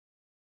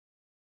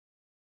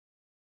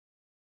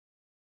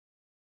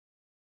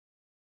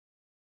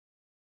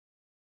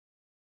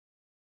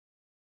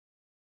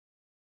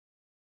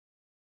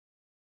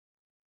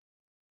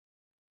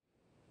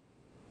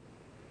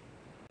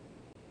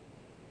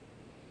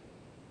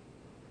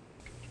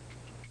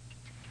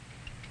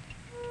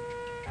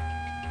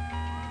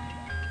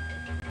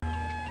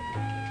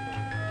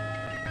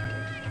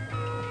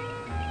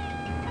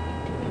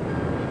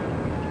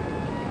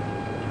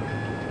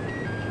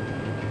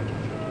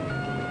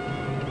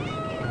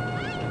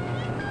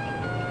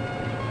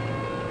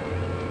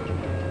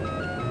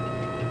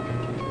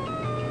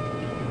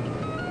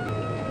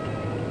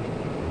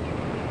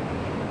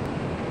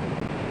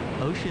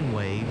Ocean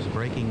waves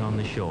breaking on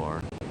the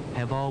shore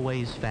have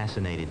always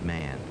fascinated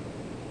man.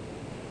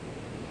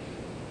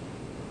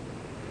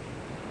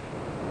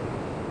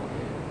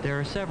 There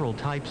are several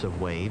types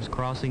of waves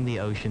crossing the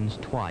oceans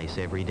twice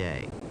every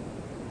day.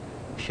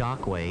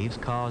 Shock waves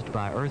caused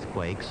by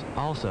earthquakes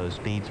also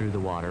speed through the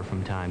water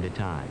from time to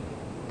time.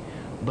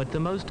 But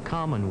the most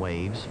common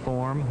waves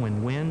form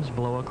when winds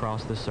blow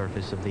across the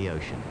surface of the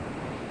ocean.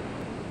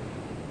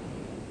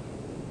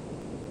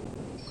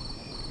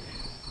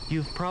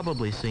 You've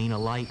probably seen a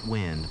light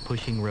wind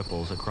pushing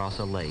ripples across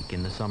a lake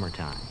in the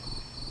summertime.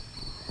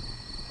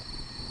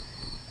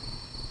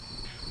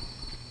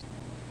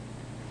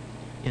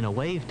 In a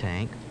wave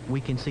tank,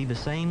 we can see the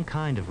same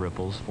kind of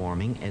ripples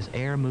forming as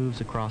air moves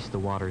across the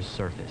water's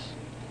surface.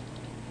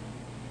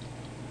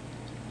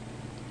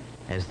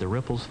 As the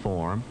ripples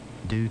form,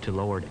 due to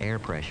lowered air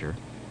pressure,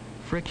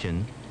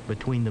 friction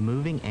between the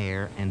moving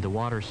air and the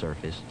water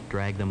surface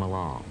drag them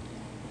along.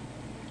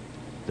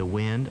 The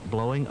wind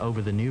blowing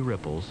over the new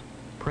ripples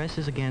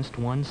presses against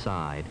one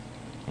side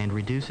and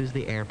reduces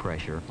the air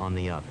pressure on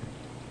the other.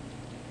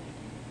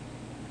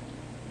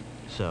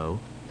 So,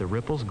 the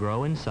ripples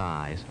grow in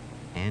size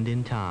and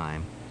in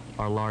time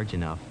are large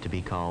enough to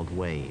be called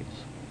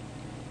waves.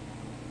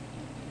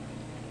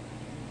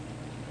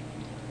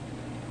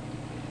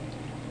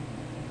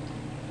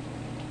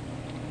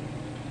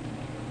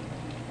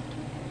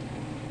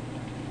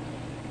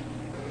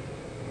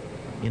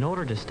 In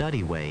order to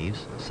study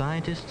waves,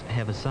 scientists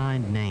have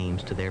assigned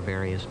names to their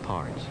various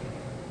parts.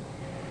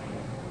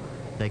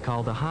 They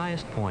call the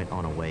highest point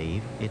on a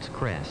wave its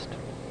crest.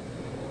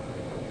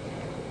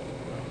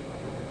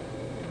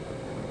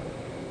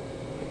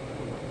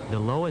 The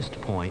lowest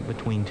point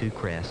between two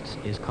crests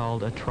is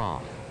called a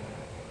trough.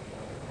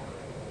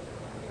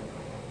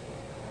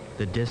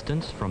 The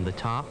distance from the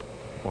top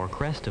or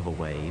crest of a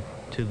wave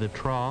to the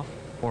trough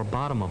or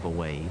bottom of a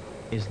wave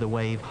is the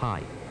wave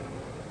height,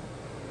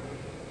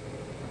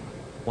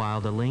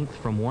 while the length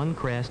from one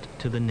crest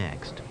to the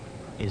next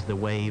is the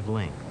wave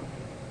length.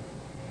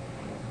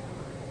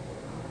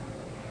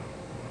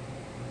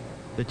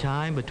 The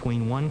time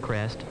between one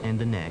crest and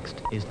the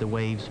next is the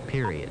wave's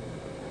period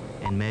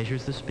and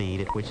measures the speed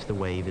at which the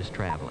wave is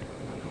traveling.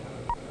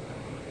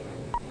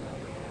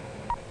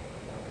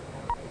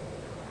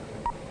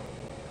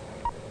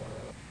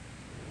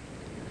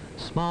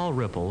 Small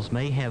ripples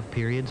may have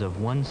periods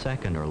of 1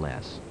 second or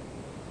less,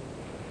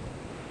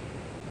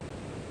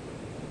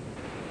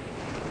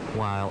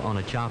 while on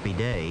a choppy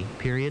day,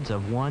 periods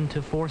of 1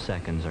 to 4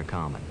 seconds are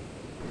common.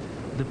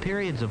 The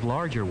periods of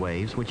larger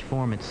waves which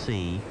form at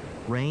sea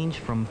range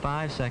from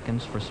 5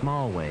 seconds for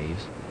small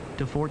waves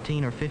to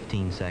 14 or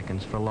 15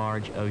 seconds for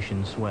large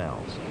ocean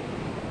swells.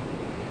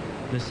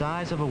 The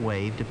size of a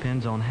wave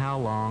depends on how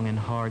long and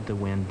hard the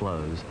wind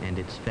blows and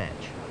its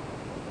fetch.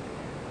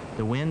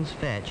 The wind's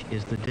fetch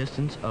is the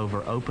distance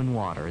over open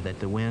water that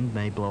the wind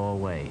may blow a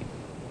wave.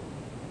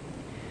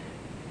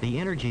 The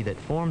energy that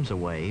forms a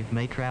wave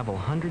may travel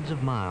hundreds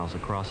of miles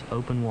across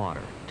open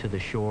water to the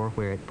shore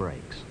where it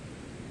breaks.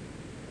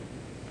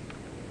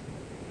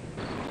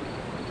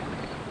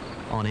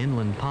 On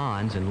inland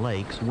ponds and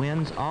lakes,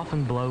 winds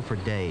often blow for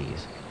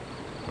days,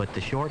 but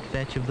the short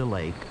fetch of the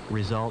lake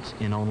results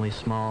in only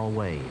small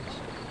waves.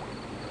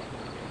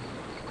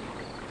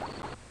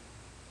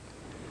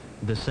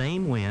 The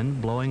same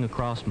wind blowing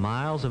across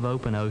miles of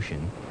open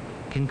ocean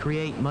can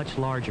create much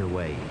larger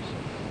waves.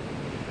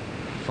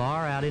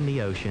 Far out in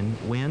the ocean,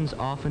 winds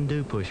often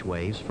do push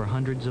waves for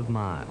hundreds of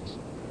miles.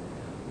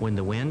 When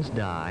the winds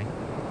die,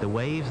 the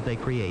waves they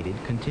created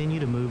continue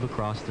to move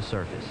across the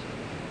surface,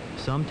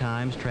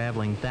 sometimes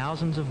traveling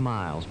thousands of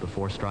miles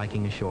before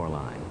striking a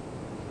shoreline.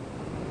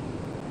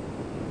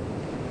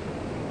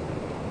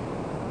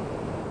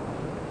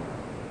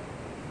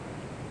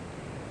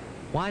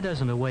 Why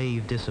doesn't a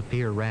wave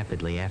disappear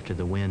rapidly after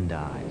the wind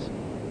dies?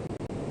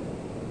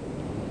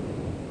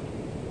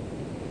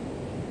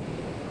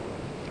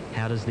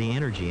 How does the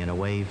energy in a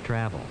wave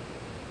travel?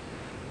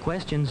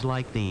 Questions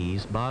like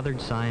these bothered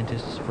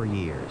scientists for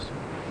years.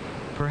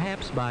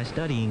 Perhaps by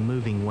studying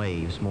moving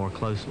waves more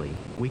closely,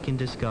 we can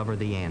discover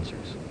the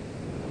answers.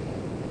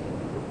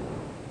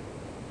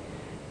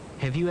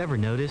 Have you ever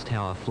noticed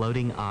how a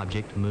floating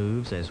object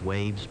moves as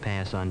waves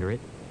pass under it?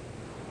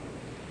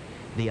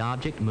 The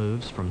object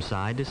moves from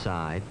side to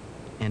side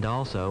and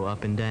also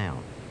up and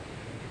down.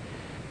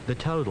 The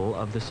total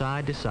of the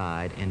side to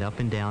side and up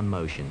and down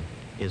motion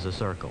is a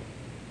circle.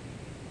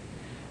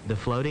 The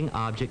floating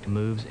object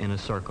moves in a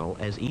circle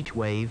as each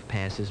wave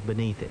passes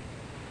beneath it,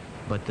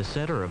 but the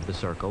center of the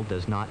circle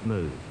does not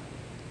move.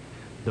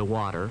 The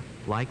water,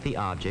 like the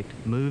object,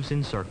 moves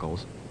in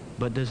circles,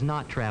 but does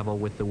not travel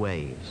with the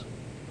waves,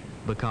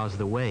 because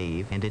the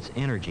wave and its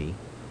energy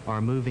are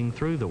moving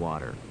through the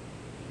water,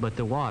 but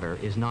the water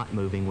is not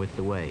moving with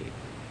the wave.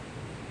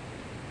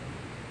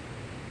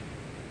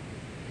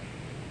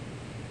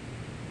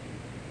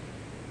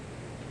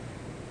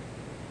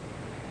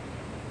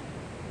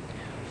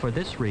 For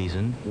this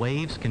reason,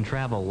 waves can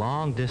travel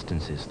long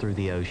distances through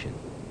the ocean.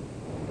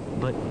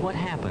 But what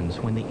happens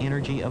when the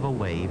energy of a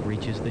wave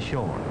reaches the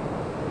shore?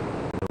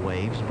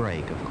 waves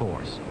break, of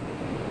course.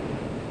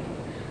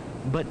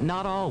 But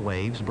not all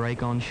waves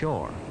break on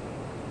shore.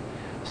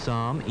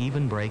 Some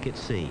even break at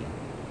sea.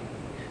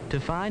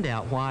 To find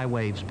out why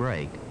waves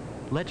break,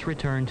 let's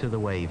return to the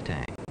wave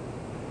tank.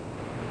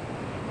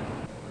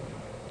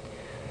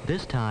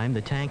 This time,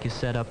 the tank is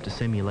set up to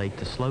simulate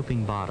the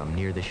sloping bottom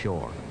near the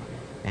shore,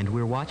 and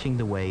we're watching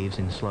the waves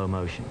in slow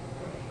motion.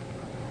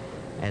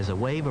 As a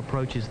wave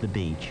approaches the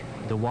beach,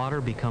 the water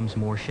becomes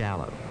more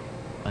shallow,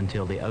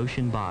 until the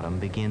ocean bottom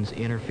begins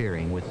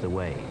interfering with the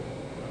wave.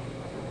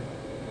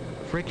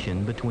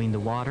 Friction between the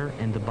water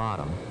and the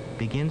bottom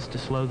begins to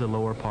slow the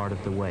lower part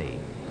of the wave,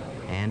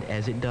 and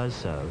as it does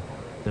so,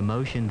 the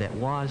motion that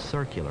was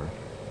circular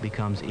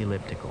becomes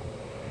elliptical.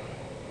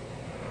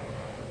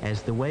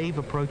 As the wave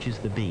approaches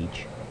the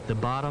beach, the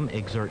bottom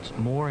exerts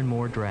more and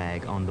more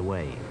drag on the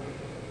wave.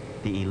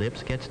 The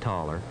ellipse gets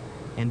taller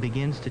and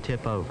begins to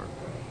tip over,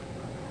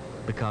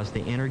 because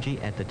the energy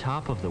at the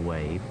top of the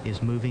wave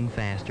is moving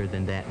faster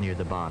than that near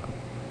the bottom.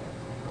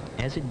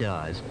 As it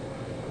does,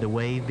 the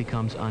wave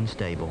becomes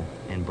unstable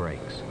and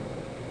breaks.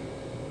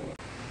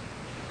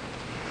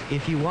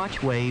 If you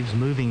watch waves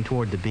moving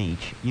toward the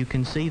beach, you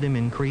can see them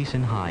increase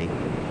in height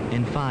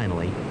and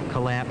finally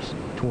collapse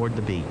toward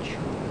the beach.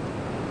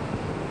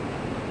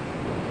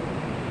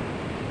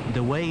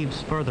 The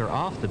waves further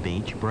off the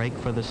beach break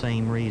for the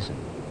same reason.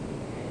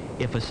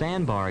 If a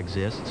sandbar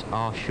exists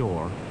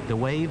offshore, the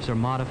waves are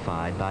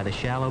modified by the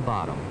shallow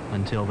bottom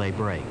until they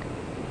break.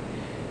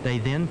 They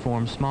then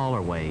form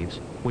smaller waves,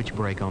 which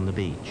break on the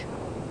beach.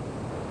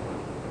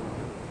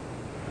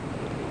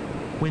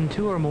 When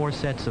two or more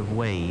sets of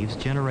waves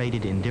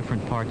generated in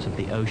different parts of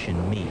the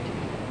ocean meet,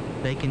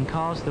 they can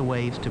cause the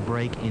waves to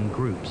break in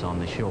groups on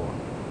the shore.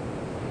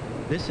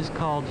 This is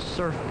called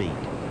surf beat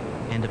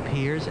and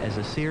appears as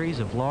a series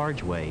of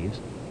large waves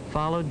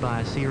followed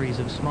by a series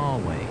of small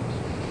waves.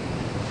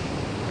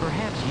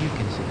 Perhaps you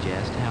can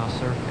suggest how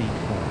surf beat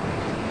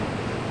forms.